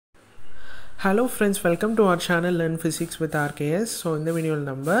Hello friends, welcome to our channel Learn Physics with RKS. So in the video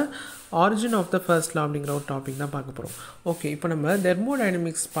number origin of the first law அப்படிங்கற ஒரு topic தான் பார்க்க போறோம். Okay, இப்போ நம்ம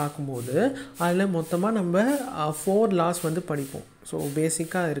thermodynamics பாக்கும்போது அதுல மொத்தமா நம்ம 4 laws வந்து படிப்போம். ஸோ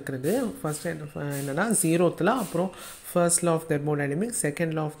பேசிக்காக இருக்கிறது ஃபர்ஸ்ட் என்னன்னா ஜீரோத்தில், அப்புறம் first law of thermodynamics,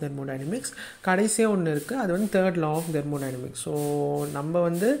 second law of thermodynamics, கடைசியாக ஒன்று இருக்குது, அது வந்து third law of thermodynamics. So நம்ம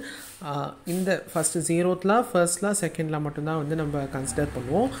வந்து இந்த first ஜீரோத்தில் first law second law மட்டும்தான் வந்து நம்ம கன்சிடர்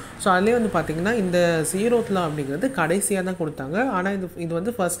பண்ணுவோம். ஸோ அதுலேயே வந்து பார்த்திங்கன்னா இந்த ஜீரோத் லா அப்படிங்கிறது கடைசியாக தான் கொடுத்தாங்க. ஆனால் இது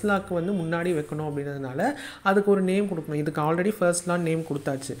வந்து ஃபர்ஸ்ட் லாக்கு வந்து முன்னாடி வைக்கணும் அப்படின்றதுனால அதுக்கு ஒரு நேம் கொடுக்கணும். இதுக்கு ஆல்ரெடி ஃபர்ஸ்ட் லா நேம்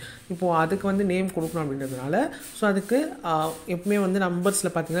கொடுத்தாச்சு, இப்போது அதுக்கு வந்து நேம் கொடுக்கணும் அப்படின்றதுனால ஸோ அதுக்கு எப்பவுமே வந்து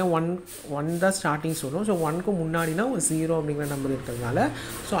நம்பர்ஸில் பார்த்திங்கன்னா ஒன் தான் ஸ்டார்டிங் சொல்லும். ஸோ ஒன்க்கு முன்னாடினா ஒரு 0 அப்படிங்கிற நம்பர் இருக்கிறதுனால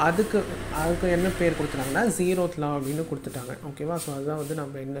ஸோ அதுக்கு என்ன பேர் கொடுத்துட்டாங்கன்னா ஜீரோத் லா அப்படின்னு கொடுத்துட்டாங்க. ஓகேவா? ஸோ அதுதான் வந்து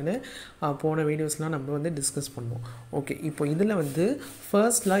நம்ம என்னென்னு போன வீடியோஸ்லாம் நம்ம வந்து டிஸ்கஸ் பண்ணுவோம். ஓகே, இப்போ இதில் வந்து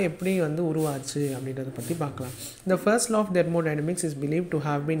ஃபர்ஸ்ட் லா எப்படி வந்து உருவாச்சு அப்படின்றத பற்றி பார்க்கலாம். The first law of thermodynamics is believed to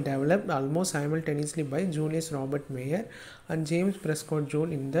have been developed almost simultaneously by Julius Robert Mayer and James Prescott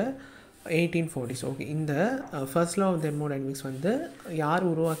Joule in the 1840s. Okay, இந்த ஃபர்ஸ்ட் லா ஆஃப் தெர்மோடைனமிக்ஸ் வந்து யார்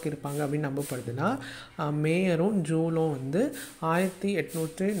உருவாக்கியிருப்பாங்க அப்படின்னு நம்பப்படுதுன்னா மேயரும் ஜூலும் வந்து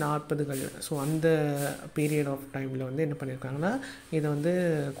 1840கள். ஸோ அந்த பீரியட் ஆஃப் டைமில் வந்து என்ன பண்ணியிருக்காங்கன்னா இதை வந்து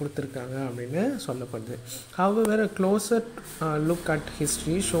கொடுத்துருக்காங்க அப்படின்னு சொல்லப்படுது. However, a closer look at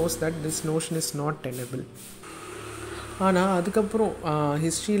history shows that this notion is not tenable. ஆனால் அதுக்கப்புறம்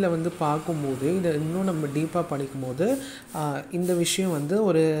ஹிஸ்ட்ரியில் வந்து பார்க்கும்போது இதை இன்னும் நம்ம டீப்பாக படிக்கும்போது இந்த விஷயம் வந்து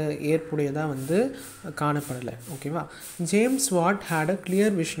ஒரு ஏற்புடையதாக வந்து காணப்படலை. ஓகேவா? James what had a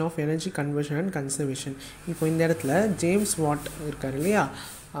clear vision of energy conversion and conservation. இப்போ இந்த இடத்துல ஜேம்ஸ் வாட் இருக்கார் இல்லையா?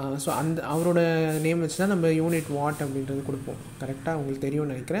 ஸோ அவரோட நேம் வச்சு தான் நம்ம யூனிட் வாட் அப்படின்றது கொடுப்போம். கரெக்டாக உங்களுக்கு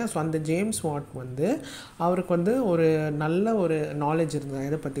தெரியும்னு நினைக்கிறேன். ஸோ அந்த ஜேம்ஸ் வாட் வந்து அவருக்கு வந்து ஒரு நல்ல ஒரு நாலேஜ் இருந்தது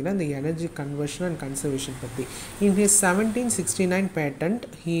எதை பற்றினா இந்த எனர்ஜி கன்வர்ஷன் அண்ட் கன்சர்வேஷன் பற்றி. In his 1769 patent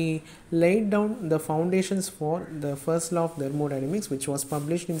he laid down the foundations for the first law of thermodynamics which was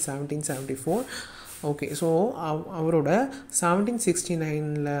published in 1774. Okay, so அவரோட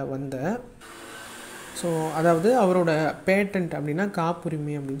 1769 வந்த ஸோ அதாவது அவரோட பேட்டன்ட் அப்படின்னா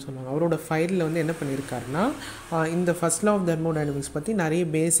காப்புரிமை அப்படின்னு சொல்லுவாங்க. அவரோட ஃபைலில் வந்து என்ன பண்ணியிருக்காருன்னா இந்த ஃபர்ஸ்ட் லா ஆஃப் தெர்மோடைனமிக்ஸ் பற்றி நிறைய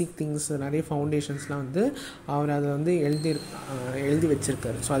பேசிக் திங்ஸ், நிறைய ஃபவுண்டேஷன்ஸ்லாம் வந்து அவர் அதை வந்து எழுதி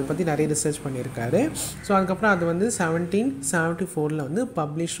வச்சுருக்காரு. ஸோ அதை பற்றி நிறைய ரிசர்ச் பண்ணியிருக்காரு. ஸோ அதுக்கப்புறம் அது வந்து 1774 வந்து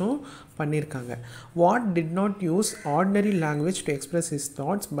பப்ளிஷும் பண்ணியிருக்காங்க. What did not use ordinary language to express his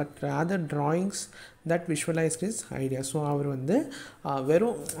thoughts but rather drawings that visualised is idea. So அவர் வந்து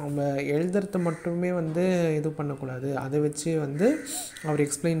வெறும் நம்ம எழுதுறது மட்டுமே வந்து இது பண்ணக்கூடாது, அதை வச்சு வந்து அவர்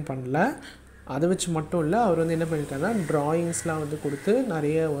எக்ஸ்பிளைன் பண்ணல. அதை வச்சு மட்டும் இல்லை, அவர் வந்து என்ன பண்ணியிருக்காருன்னா ட்ராயிங்ஸ்லாம் வந்து கொடுத்து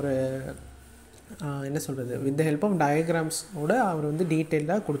நிறைய ஒரு என்ன சொல்கிறது வித் த ஹெல்ப் ஆஃப் டயக்ராம்ஸோட அவர் வந்து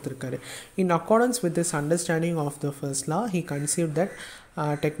டீட்டெயிலாக கொடுத்துருக்காரு. In accordance with this understanding of the first law he conceive that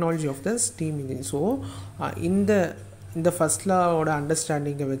technology of the steam engine. So இந்த ஃபர்ஸ்ட் லாவோட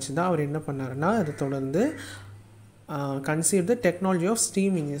அண்டர்ஸ்டாண்டிங்கை வச்சு தான் அவர் என்ன பண்ணாருன்னா அதை தொடர்ந்து conceive the technology of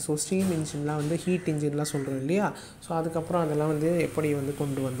steam engine. So steam இன்ஜின்லாம் வந்து ஹீட் இன்ஜின்லாம் சொல்கிறோம் இல்லையா? ஸோ அதுக்கப்புறம் அதெல்லாம் வந்து எப்படி வந்து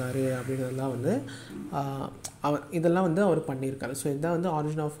கொண்டு வந்தார் அப்படின்றதெல்லாம் வந்து இதெல்லாம் வந்து அவர் பண்ணியிருக்காரு. ஸோ இதுதான் வந்து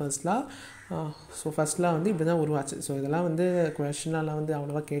origin of first law. So ஃபர்ஸ்ட்லாம் வந்து இப்படி தான் உருவாச்சு. ஸோ இதெல்லாம் வந்து கொஷினெலாம் வந்து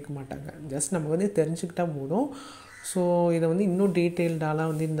அவ்வளோவா கேட்க மாட்டாங்க, ஜஸ்ட் நம்ம வந்து தெரிஞ்சுக்கிட்டால் போதும். ஸோ இதை வந்து இன்னும் டீட்டெயில்டாலாம்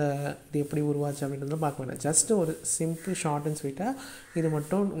வந்து இது எப்படி உருவாச்சு அப்படின்றத பார்க்க வேண்டாம். ஜஸ்ட்டு ஒரு சிம்பிள் ஷார்ட் அண்ட் ஸ்வீட்டாக இது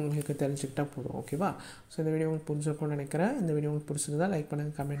மட்டும் உங்களுக்கு தெரிஞ்சுக்கிட்டால் போதும். ஓகேவா? ஸோ இந்த வீடியோ உங்களுக்கு புரிஞ்சிருக்கும்னு நினைக்கிறேன். இந்த வீடியோ உங்களுக்கு பிடிச்சிருந்தா லைக்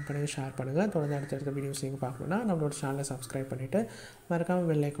பண்ணுங்கள், கமெண்ட் பண்ணுங்கள், ஷேர் பண்ணுங்கள். தொடர்ந்து அடுத்தடுத்த வீடியோஸ் நீங்கள் பார்க்கணுன்னா நம்மளோட சேனலை சப்ஸ்கிரைப் பண்ணிவிட்டு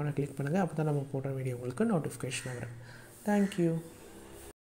மறக்காமல் பெல் ஐக்கானை கிளிக் பண்ணுங்கள். அப்போ தான் நம்ம போடுற வீடியோ உங்களுக்கு நோட்டிஃபிகேஷன் வரும். தேங்க்யூ.